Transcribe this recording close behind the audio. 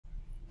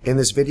In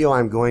this video,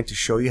 I'm going to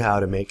show you how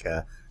to make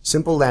a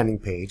simple landing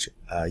page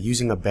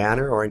using a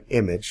banner or an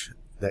image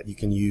that you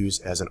can use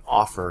as an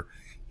offer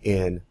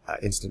in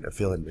Instant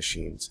Affiliate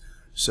Machines.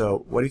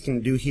 So what you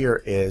can do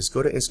here is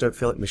go to Instant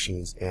Affiliate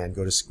Machines and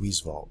go to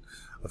Squeeze Vault.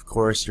 Of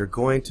course, you're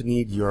going to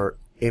need your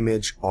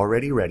image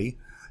already ready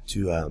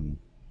to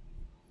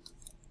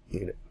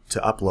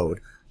upload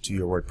to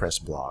your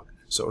WordPress blog.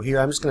 So here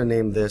I'm just going to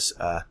name this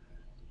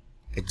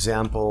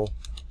example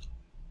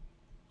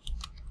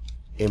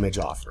image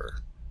offer.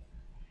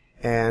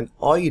 And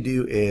all you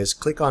do is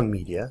click on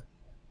media,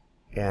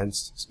 and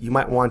you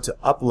might want to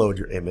upload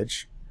your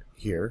image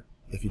here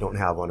if you don't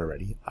have one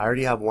already. I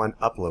already have one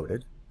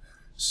uploaded,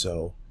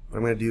 so what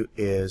I'm going to do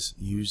is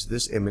use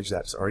this image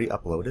that's already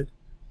uploaded,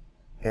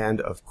 and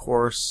of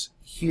course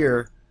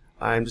here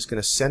I'm just going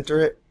to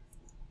center it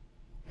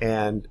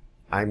and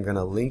I'm going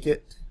to link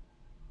it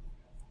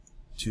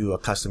to a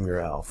custom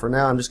URL. For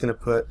now I'm just going to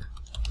put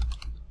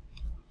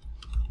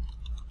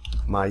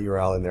my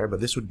URL in there, but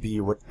this would be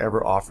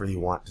whatever offer you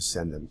want to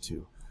send them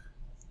to.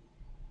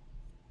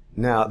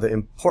 Now the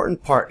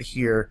important part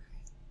here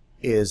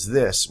is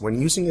this: when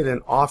using it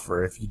in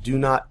offer, if you do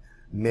not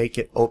make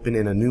it open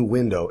in a new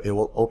window, it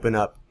will open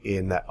up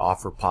in that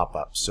offer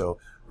pop-up. So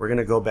we're going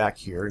to go back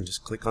here and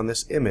just click on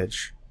this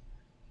image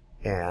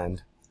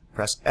and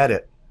press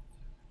edit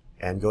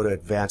and go to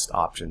advanced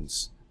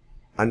options.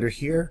 Under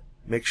here,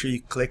 make sure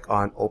you click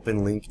on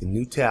open link in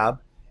new tab,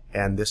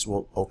 and this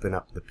will open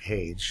up the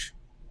page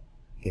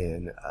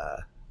in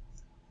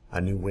a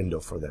new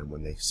window for them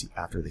when they see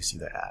after they see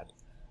the ad.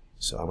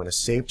 So I'm going to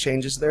save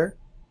changes there.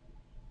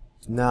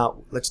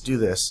 Now let's do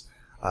this.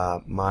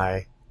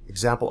 My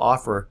example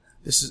offer,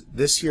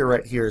 this here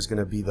right here is going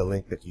to be the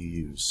link that you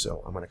use.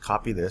 So I'm going to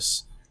copy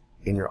this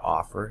in your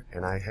offer,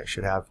 and I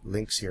should have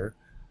links here.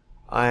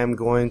 I'm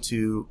going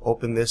to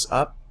open this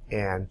up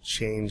and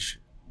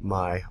change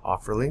my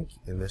offer link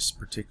in this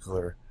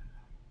particular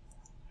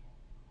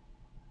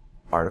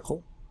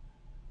article.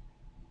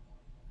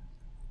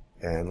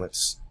 And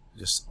let's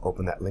just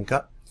open that link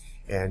up,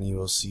 and you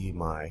will see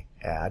my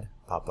ad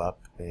pop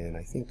up, and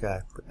I think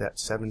I put that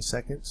 7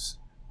 seconds,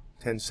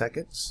 10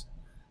 seconds.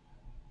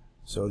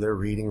 So they're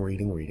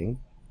reading,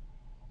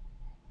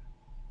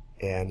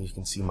 and you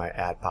can see my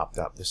ad popped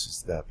up. This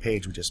is the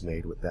page we just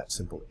made with that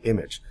simple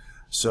image.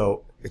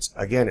 So it's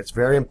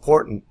very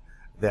important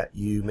that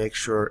you make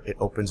sure it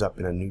opens up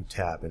in a new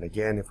tab. And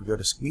again, if we go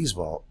to Squeeze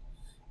Vault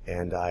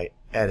and I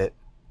edit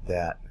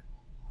that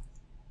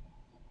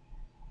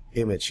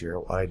image here,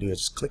 what I do is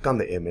just click on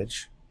the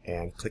image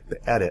and click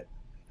the edit,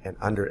 and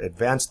under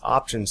advanced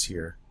options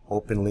here,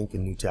 open link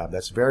in new tab.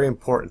 That's very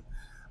important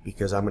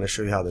because I'm going to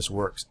show you how this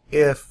works.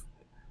 If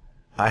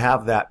I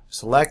have that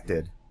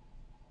selected,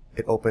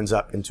 it opens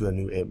up into a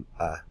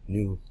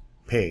new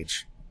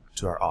page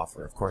to our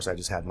offer. Of course, I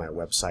just had my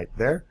website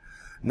there.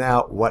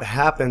 Now what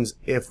happens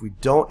if we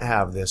don't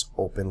have this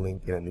open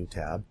link in a new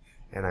tab,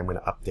 and I'm going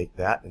to update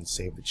that and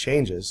save the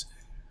changes,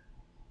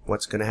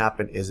 what's going to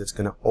happen is it's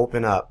going to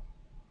open up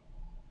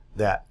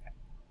that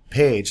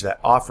page, that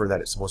offer that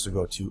it's supposed to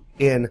go to,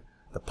 in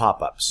the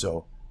pop-up.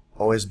 So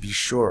always be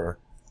sure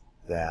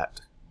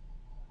that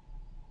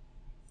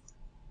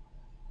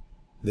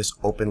this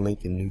open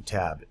link in new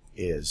tab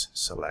is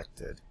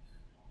selected.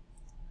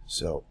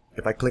 So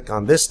if I click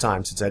on this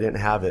time, since I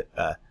didn't have it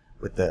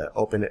with the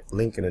open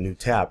link in a new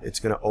tab, it's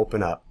going to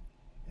open up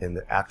in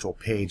the actual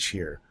page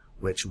here,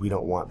 which we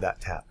don't want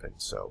that to happen.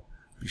 So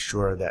be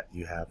sure that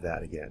you have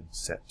that again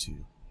set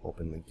to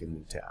open link in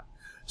new tab.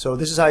 So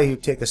this is how you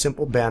take a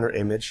simple banner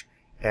image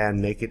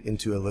and make it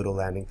into a little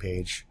landing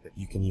page that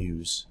you can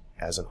use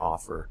as an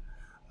offer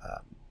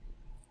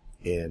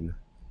in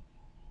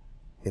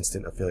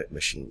Instant Affiliate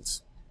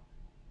Machines.